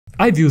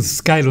I've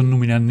used Skylum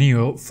Luminar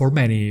Neo for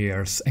many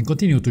years and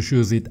continue to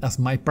choose it as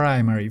my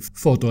primary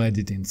photo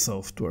editing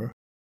software.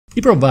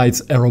 It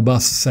provides a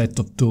robust set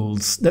of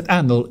tools that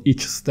handle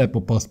each step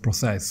of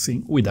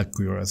post-processing with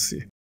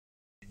accuracy.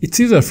 Its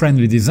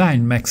user-friendly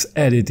design makes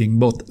editing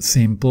both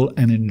simple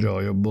and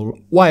enjoyable,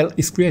 while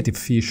its creative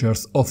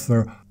features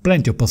offer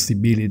plenty of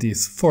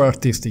possibilities for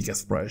artistic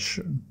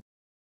expression.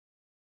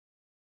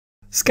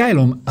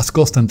 Skylum has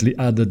constantly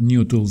added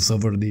new tools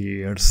over the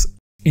years.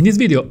 In this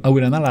video I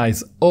will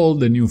analyze all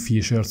the new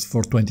features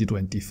for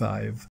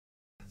 2025.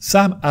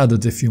 Some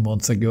added a few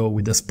months ago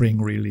with the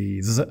spring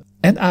release,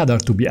 and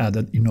others to be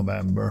added in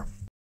November.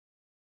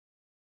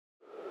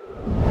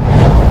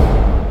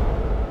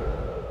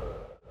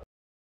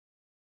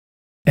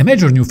 A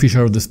major new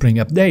feature of the spring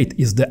update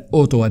is the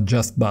Auto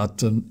Adjust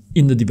button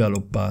in the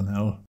Develop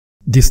panel.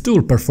 This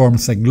tool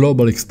performs a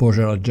global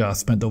exposure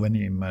adjustment of an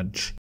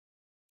image.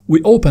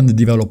 We open the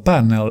Develop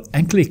panel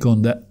and click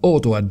on the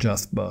Auto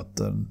Adjust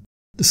button.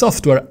 The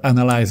software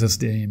analyzes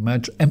the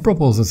image and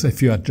proposes a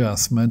few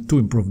adjustments to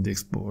improve the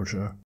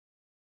exposure.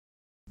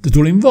 The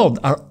tools involved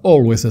are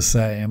always the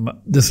same: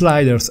 the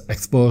sliders,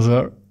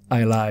 exposure,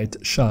 highlight,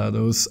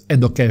 shadows,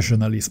 and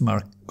occasionally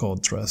smart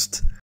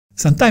contrast.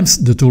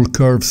 Sometimes the tool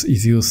curves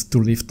is used to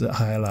lift the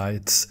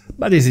highlights,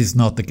 but this is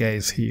not the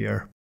case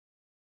here.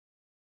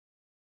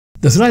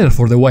 The slider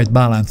for the white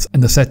balance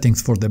and the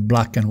settings for the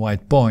black and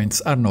white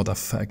points are not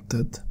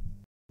affected.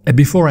 A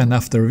before and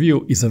after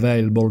view is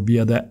available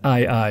via the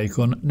eye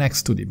icon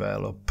next to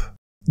Develop.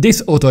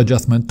 This auto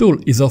adjustment tool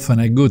is often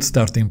a good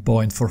starting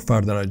point for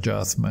further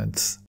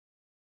adjustments.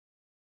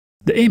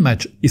 The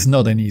image is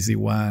not an easy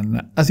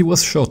one, as it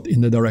was shot in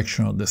the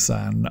direction of the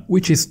sun,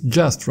 which is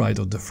just right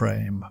of the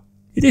frame.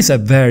 It is a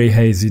very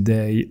hazy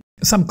day,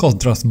 some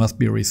contrast must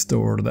be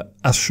restored,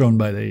 as shown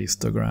by the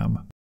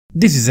histogram.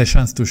 This is a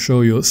chance to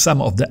show you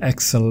some of the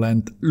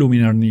excellent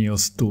Luminar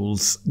Neo's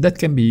tools that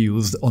can be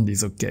used on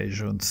these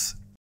occasions.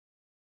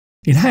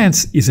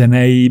 Enhance is an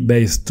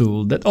AI-based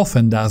tool that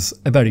often does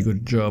a very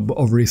good job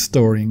of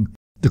restoring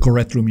the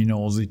correct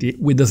luminosity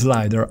with the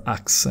slider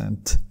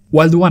accent,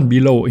 while the one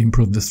below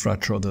improves the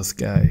structure of the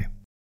sky.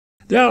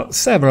 There are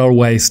several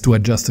ways to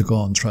adjust the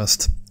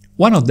contrast.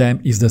 One of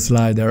them is the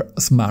slider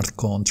Smart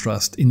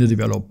Contrast in the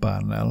Develop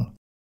panel.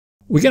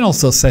 We can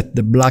also set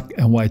the black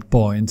and white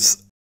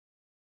points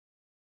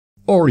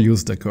or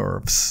use the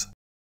curves.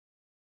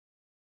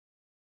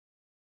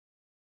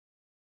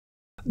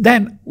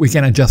 Then we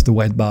can adjust the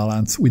white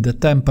balance with the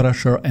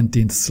temperature and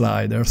tint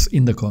sliders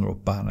in the control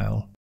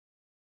panel.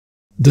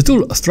 The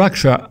tool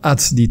Structure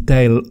adds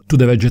detail to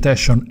the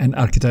vegetation and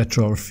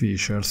architectural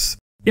features.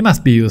 It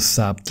must be used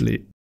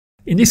subtly.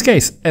 In this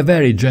case, a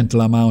very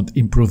gentle amount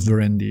improves the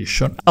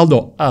rendition,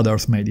 although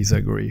others may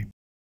disagree.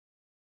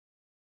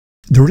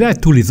 The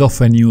Relight tool is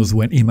often used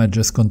when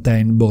images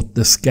contain both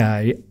the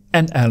sky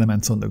and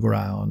elements on the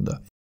ground,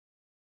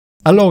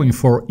 allowing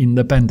for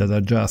independent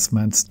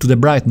adjustments to the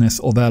brightness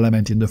of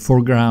elements in the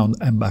foreground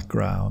and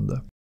background.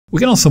 We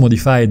can also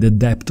modify the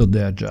depth of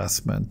the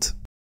adjustment.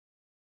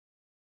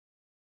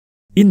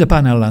 In the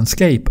panel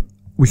landscape,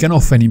 we can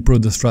often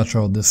improve the structure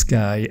of the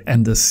sky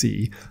and the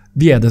sea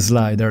via the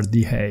slider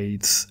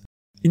Dehaze.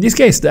 In this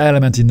case, the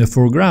elements in the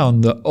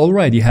foreground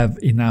already have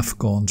enough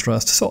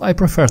contrast, so I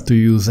prefer to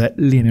use a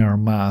linear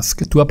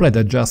mask to apply the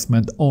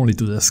adjustment only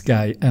to the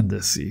sky and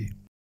the sea.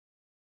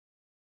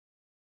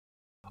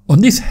 On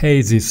this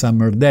hazy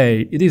summer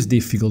day, it is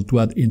difficult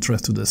to add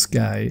interest to the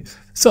sky,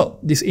 so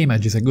this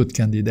image is a good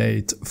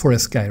candidate for a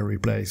sky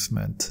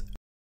replacement.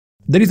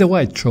 There is a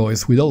wide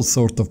choice with all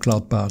sorts of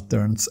cloud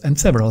patterns and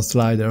several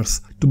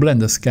sliders to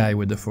blend the sky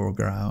with the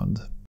foreground.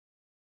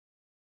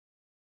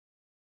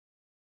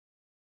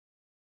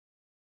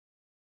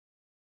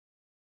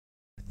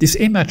 This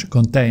image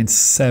contains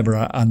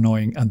several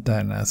annoying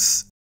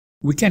antennas.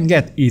 We can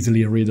get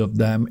easily rid of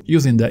them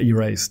using the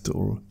Erase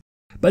tool.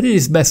 But it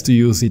is best to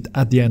use it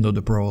at the end of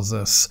the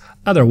process,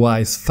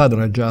 otherwise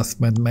further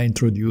adjustment may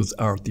introduce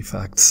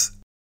artifacts.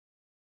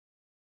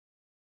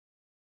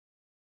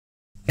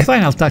 A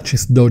final touch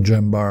is Dodge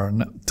and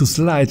Burn, to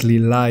slightly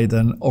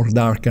lighten or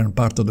darken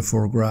part of the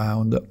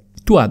foreground,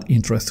 to add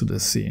interest to the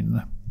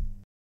scene.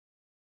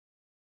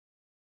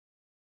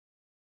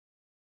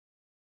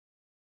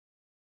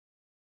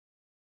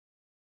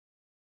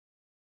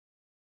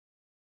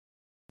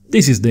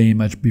 This is the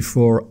image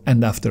before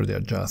and after the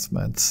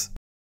adjustments.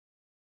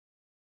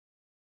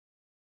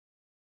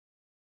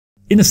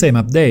 In the same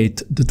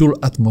update, the tool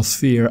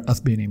Atmosphere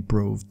has been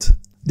improved.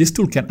 This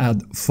tool can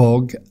add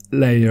fog,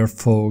 layer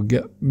fog,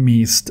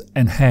 mist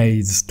and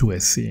haze to a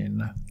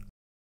scene.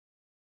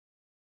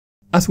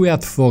 As we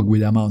add fog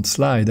with the amount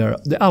slider,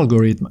 the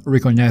algorithm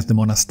recognizes the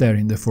monastery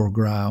in the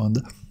foreground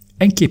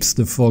and keeps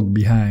the fog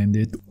behind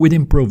it with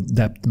improved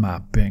depth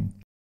mapping.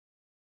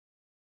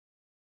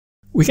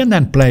 We can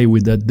then play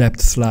with the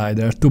depth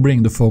slider to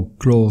bring the fog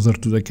closer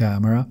to the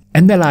camera,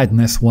 and the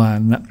lightness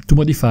one to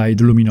modify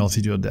the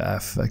luminosity of the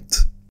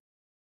effect.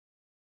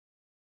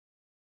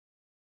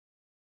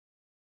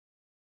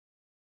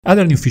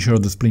 Other new features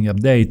of the Spring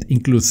update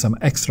include some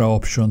extra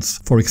options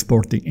for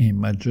exporting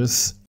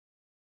images,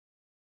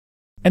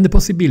 and the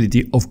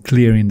possibility of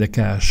clearing the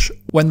cache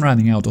when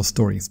running out of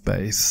storage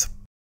space.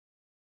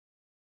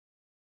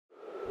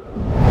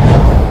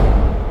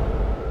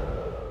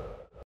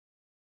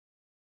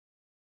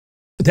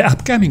 The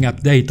upcoming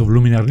update of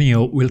Luminar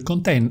Neo will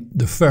contain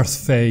the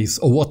first phase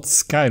of what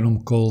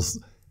Skylum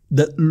calls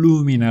the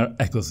Luminar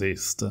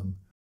ecosystem,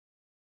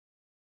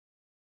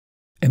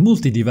 a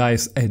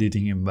multi-device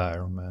editing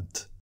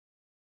environment.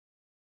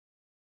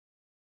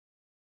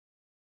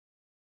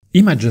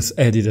 Images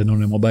edited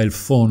on a mobile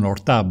phone or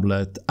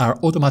tablet are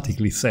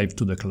automatically saved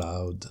to the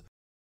cloud.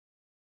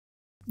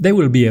 They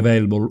will be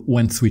available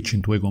when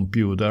switching to a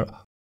computer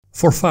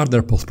for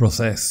further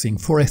post-processing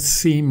for a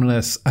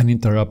seamless,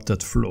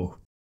 uninterrupted flow.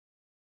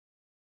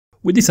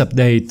 With this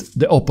update,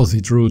 the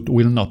opposite route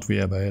will not be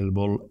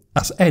available,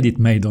 as edit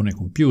made on a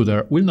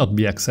computer will not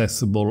be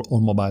accessible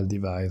on mobile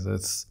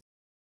devices.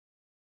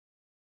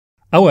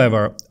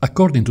 However,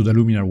 according to the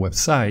Luminar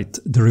website,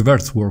 the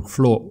reverse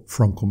workflow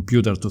from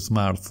computer to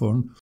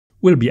smartphone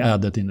will be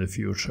added in the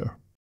future.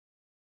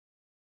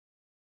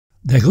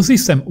 The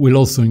ecosystem will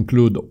also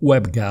include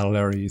web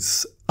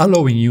galleries,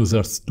 allowing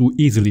users to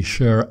easily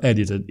share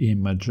edited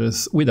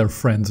images with their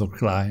friends or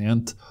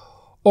clients,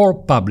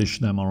 or publish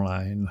them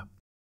online.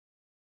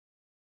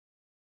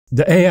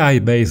 The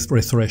AI-based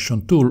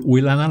restoration tool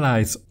will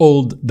analyze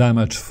old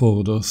damaged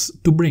photos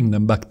to bring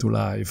them back to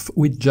life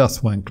with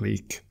just one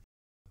click,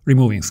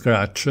 removing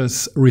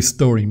scratches,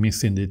 restoring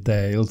missing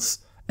details,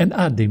 and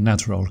adding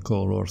natural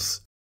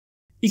colors.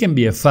 It can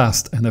be a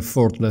fast and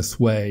effortless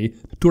way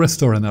to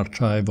restore an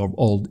archive of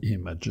old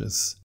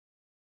images.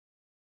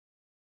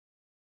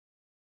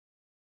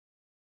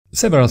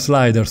 Several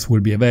sliders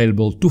will be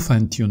available to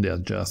fine-tune the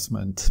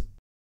adjustment.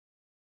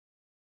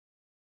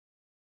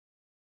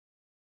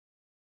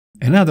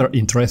 Another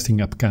interesting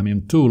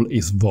upcoming tool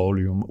is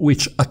Volume,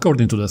 which,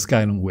 according to the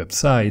Skylum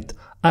website,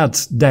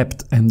 adds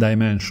depth and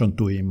dimension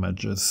to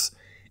images,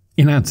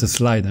 enhances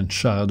light and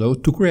shadow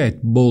to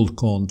create bold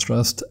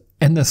contrast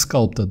and a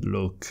sculpted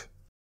look.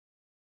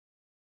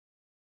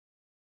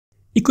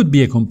 It could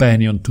be a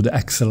companion to the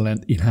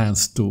excellent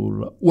Enhance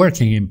tool,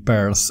 working in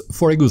pairs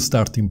for a good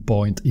starting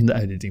point in the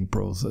editing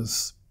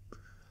process.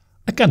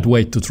 I can't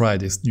wait to try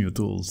these new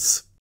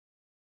tools.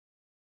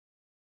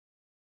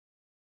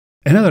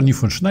 Another new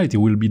functionality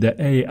will be the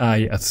AI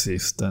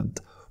Assistant,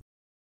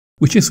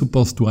 which is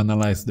supposed to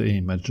analyze the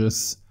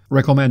images,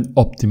 recommend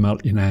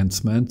optimal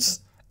enhancements,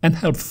 and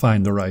help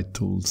find the right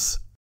tools.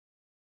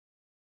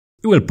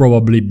 It will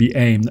probably be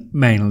aimed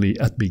mainly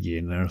at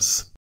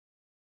beginners.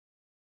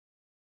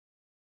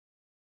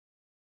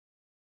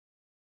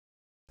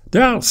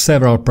 There are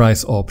several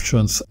price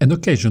options and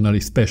occasionally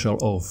special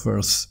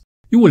offers.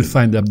 You will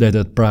find the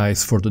updated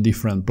price for the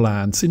different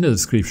plans in the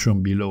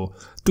description below,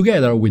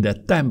 together with a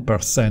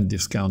 10%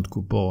 discount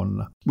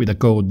coupon with the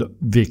code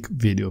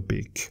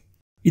VICVideoPic.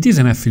 It is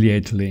an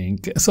affiliate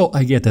link, so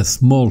I get a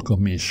small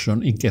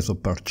commission in case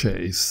of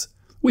purchase,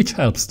 which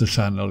helps the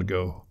channel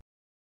go.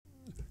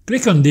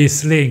 Click on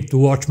this link to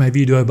watch my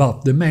video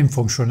about the main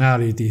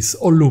functionalities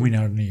of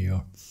Luminar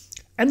Neo.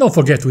 And don't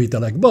forget to hit the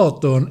like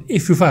button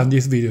if you found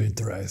this video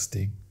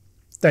interesting.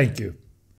 Thank you.